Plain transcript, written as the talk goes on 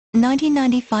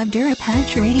1995 Dura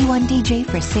Patcher 81DJ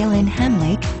for sale in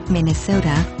Hamlake,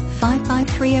 Minnesota,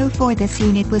 55304. This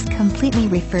unit was completely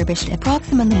refurbished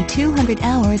approximately 200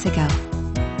 hours ago.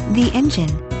 The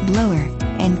engine, blower,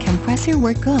 and compressor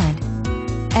were good.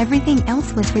 Everything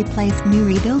else was replaced, new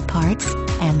rebuild parts,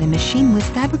 and the machine was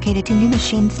fabricated to new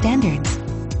machine standards.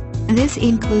 This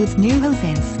includes new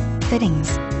hoses,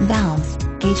 fittings, valves,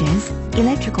 gauges,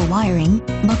 electrical wiring,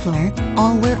 muffler,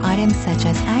 all wear items such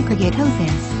as aggregate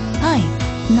hoses, pipe,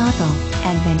 nozzle,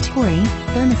 and venturi,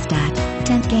 thermostat,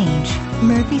 temp gauge,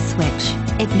 Murphy switch,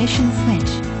 ignition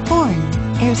switch, horn,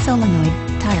 air solenoid,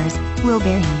 tires, wheel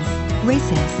bearings,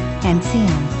 races, and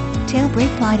seals, tail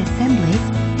brake light assemblies,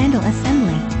 handle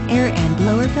assembly, air and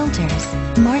blower filters,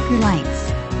 marker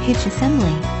lights, hitch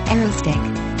assembly, arrowstick.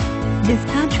 This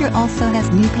Patcher also has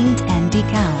new paint and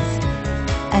decals.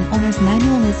 An owner's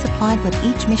manual is supplied with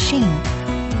each machine.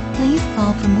 Please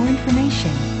call for more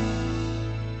information.